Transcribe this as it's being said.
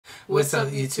What's up,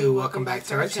 YouTube? Welcome back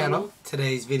to our channel.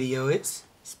 Today's video is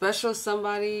Special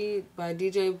Somebody by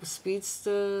DJ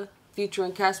Speedster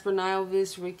featuring Cassper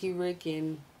Nyovest, Riky,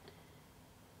 and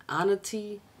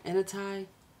Anatii.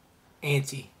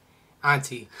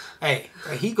 Auntie. Hey,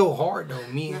 he go hard though.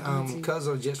 Me and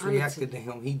Cuzzo just reacted to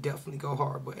him. He definitely go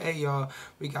hard. But hey, y'all,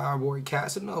 we got our boy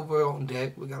Cassper Nyovest on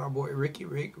deck. We got our boy Riky.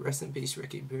 Rest in peace,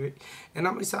 Riky. And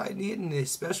I'm excited to get in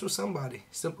this Special Somebody.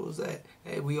 Simple as that.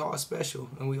 Hey, we all special,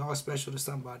 and we all special to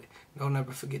somebody. Don't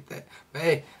ever forget that. But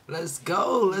hey, let's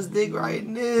go. Let's dig right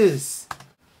in this.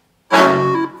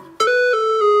 Hey,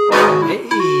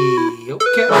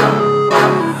 okay.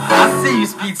 I see you,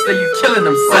 Speedster. You killing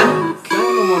them, son.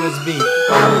 Killing them on this beat.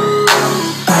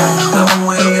 The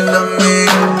way you love me,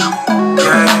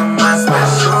 girl, you're my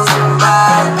special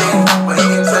somebody. When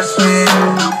you touch me,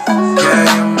 girl,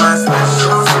 you're my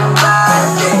special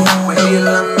somebody. When you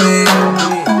love me,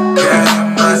 girl,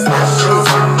 you're my special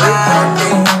somebody.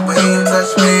 When you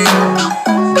touch me,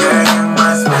 girl, you're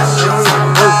my special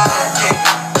somebody.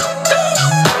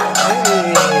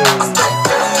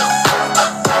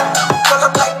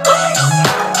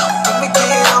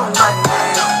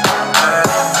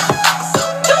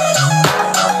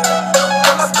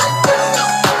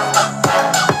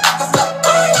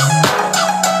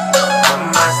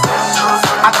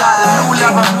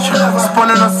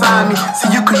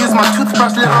 So you could use my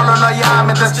toothbrush, little on a yam,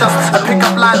 and that's just a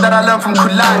pickup line that I learned from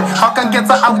Kulan. How can get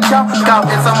out, go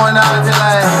get someone out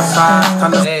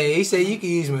like. Hey, he said you can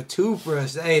use my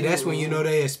toothbrush. Hey, that's when you know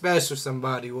they are special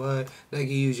somebody. What? They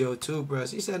can use your toothbrush.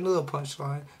 He said a little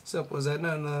punchline. Simple as that.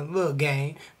 Nothing, a little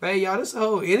game. But hey, y'all, this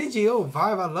whole energy, whole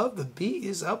vibe. I love the beat.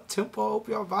 It's up tempo. Hope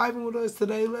y'all vibing with us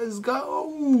today. Let's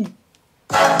go.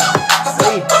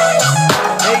 Hey.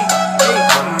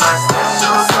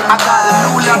 I got a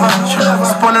new lover,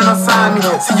 spawning on me.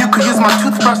 So you could use my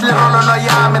toothbrush, little on a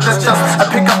yam, and that's just a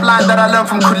pickup line that I learned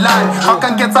from Kulan. How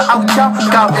can get out,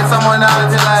 go get someone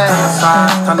out like.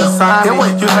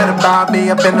 You heard about me,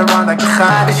 I've been around like a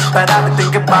khadi, but I've been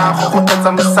thinking about who that's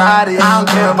on my side. I don't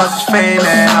care about your fame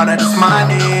and all that is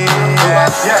money.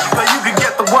 Yeah, so you can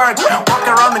get the work, walk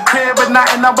around the crib with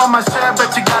nothing about my shirt,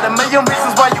 but you got a million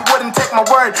reasons why you wouldn't take my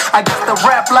word. I guess the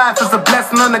rap life is a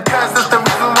blessing and a curse. That's the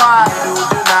reason why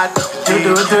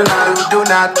you do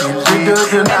not believe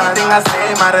anything I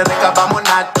say. Mara reka vamos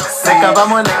not to see.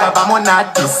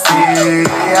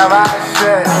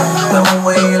 The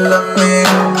way you love me,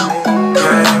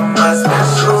 girl, you're my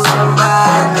special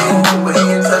somebody. When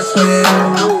you touch me,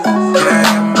 girl,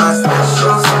 you're my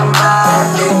special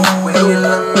somebody. When you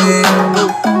love me,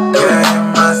 girl, you're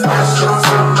my special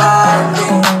somebody.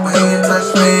 When you touch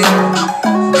me,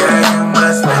 girl, you're my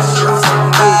special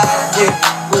somebody.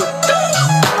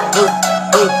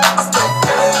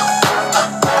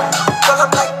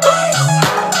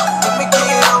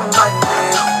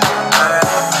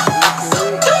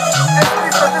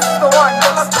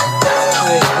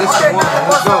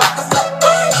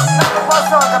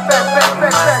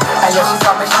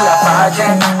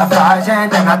 A virgin,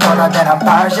 then I told her that I'm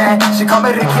Persian. She called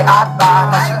me Riky Akbar,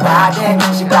 now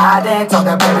she riding, told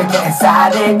her baby get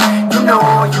inside it. You know.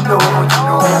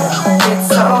 It's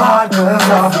so hard cause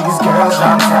all these girls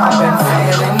downtown been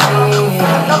feeling me,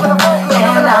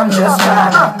 and I'm just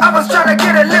I was trying to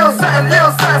get a little something.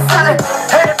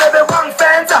 Hey baby, one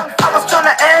Fanta, I was trying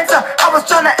to enter, I was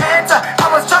trying to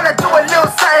do a little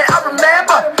something, I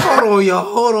remember.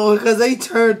 Hold on, because they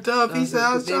turned up. He said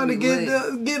I was trying to get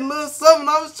a little something.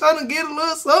 I was trying to get a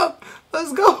little something.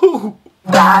 Let's go.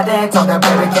 Riding, told her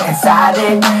baby get inside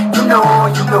it. You know.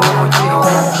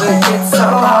 It's so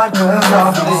hard cause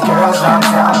all these girls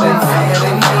downtown been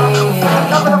feeling me,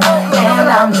 and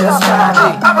I'm just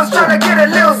I was trying to get a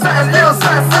little something.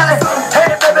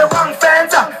 Hey baby, one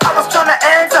Fanta, I was trying to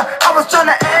enter, I was trying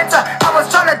to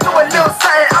do a little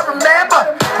something. I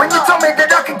remember when you told me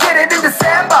that I could get it in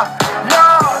December.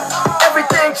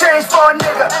 Everything changed for a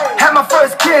nigga. Had my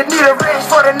first kid, need a range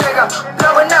for the nigga.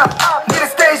 Blowing up, need a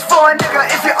stage for a nigga.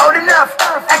 If you're old enough,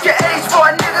 at your age for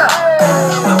a nigga.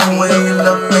 The way you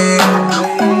love me,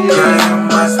 girl, you're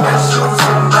my special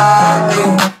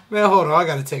somebody. Man, hold on, I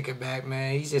gotta take it back,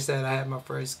 man. He just said I had my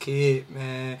first kid,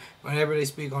 man. Whenever they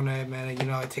speak on that, man, you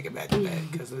know, I take it back to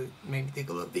back because it made me think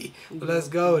a little bit. But let's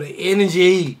go, the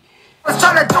energy. I was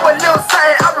trying to do a little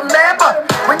something, I remember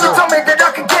when you told me that I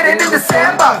could get it in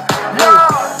December.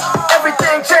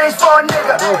 Everything changed for a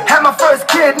nigga. Had my first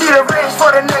kid, need a range for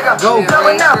the nigga.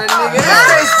 Blowing up, need a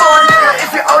stage for a nigga.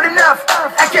 If you're old enough,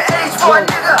 at your age for a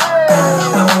nigga.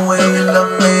 The way you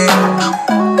love me,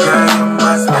 girl, you're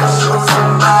my special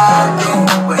somebody.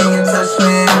 When you touch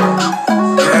me,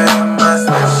 girl, you're my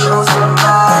special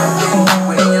somebody.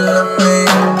 When you love me.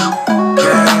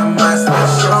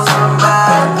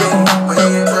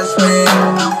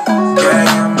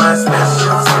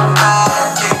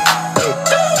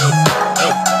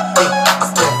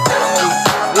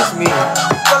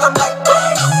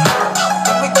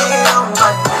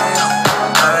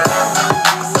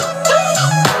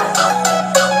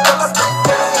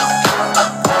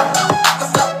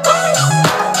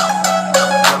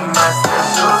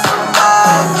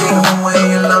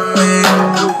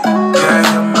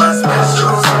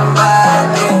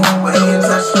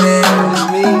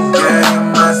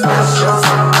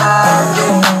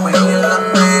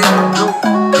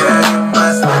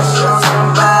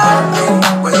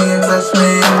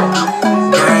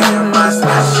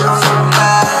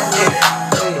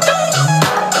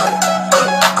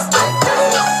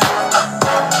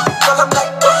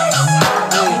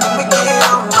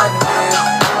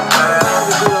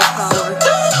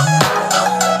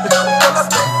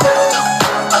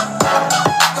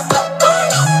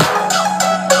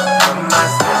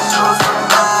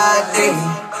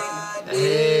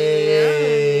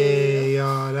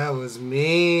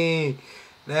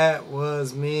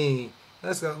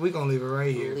 we gonna leave it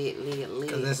right here. Lit.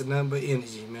 Cause that's nothing but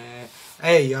energy, man.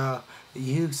 Hey, y'all.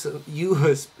 You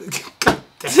was...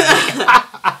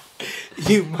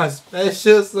 You my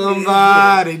special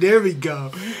somebody. There we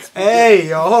go. Hey,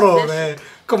 y'all. Hold on, man.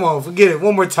 Come on. Forget it.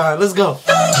 One more time. Let's go.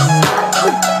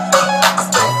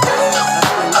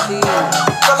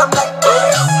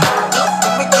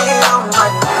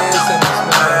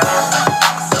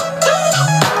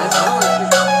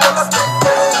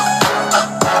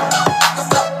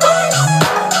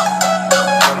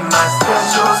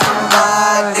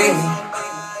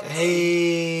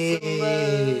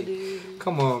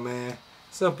 Come on, man.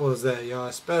 Simple as that,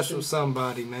 y'all. Special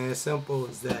somebody, man. Simple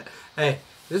as that. Hey,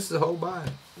 this is the whole vibe.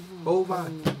 Whole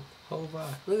vibe. Whole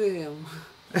vibe. Look at him.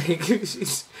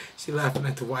 she laughing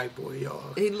at the white boy,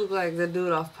 y'all. He look like the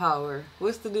dude off Power.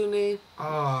 What's the dude name?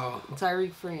 Oh.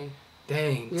 Tyreek Frame.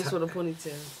 Dang. Just with a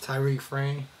ponytail. Tyreek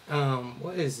Frame.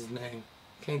 What is his name?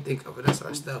 Can't think of it. That's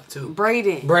our stuff too.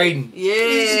 Braden. Yeah.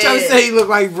 He's trying to say he look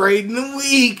like Braden the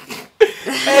Week.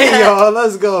 Hey, y'all,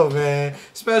 let's go, man.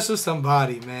 Special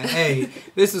somebody, man. Hey,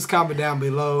 this is comment down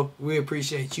below. We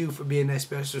appreciate you for being that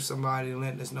special somebody and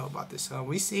letting us know about this song.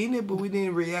 We seen it, but we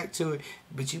didn't react to it.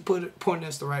 But you pointing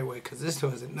us the right way, because this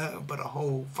wasn't nothing but a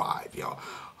whole vibe, y'all.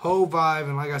 Whole vibe.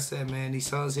 And like I said, man, these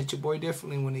songs hit your boy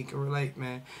differently when he can relate,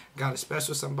 man. Got a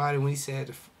special somebody when he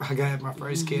said, I got my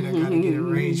first kid, I got to get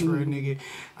arranged for a nigga.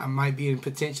 I might be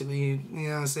potentially, you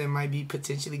know what I'm saying, might be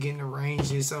potentially getting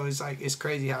arranged. And so it's like, it's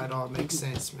crazy how it all makes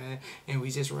sense, man. And we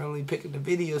just randomly picking the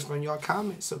videos from y'all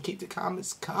comments. So keep the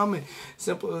comments coming.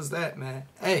 Simple as that, man.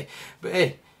 Hey, but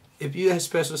hey, if you have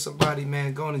special somebody,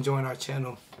 man, go on and join our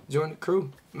channel. Join the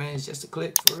crew, man. It's just a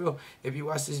click, for real. If you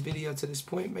watch this video to this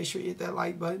point, make sure you hit that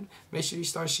like button. Make sure you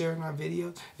start sharing our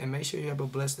videos. And make sure you have a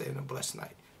blessed day and a blessed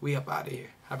night. We up out of here.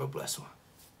 Have a blessed one.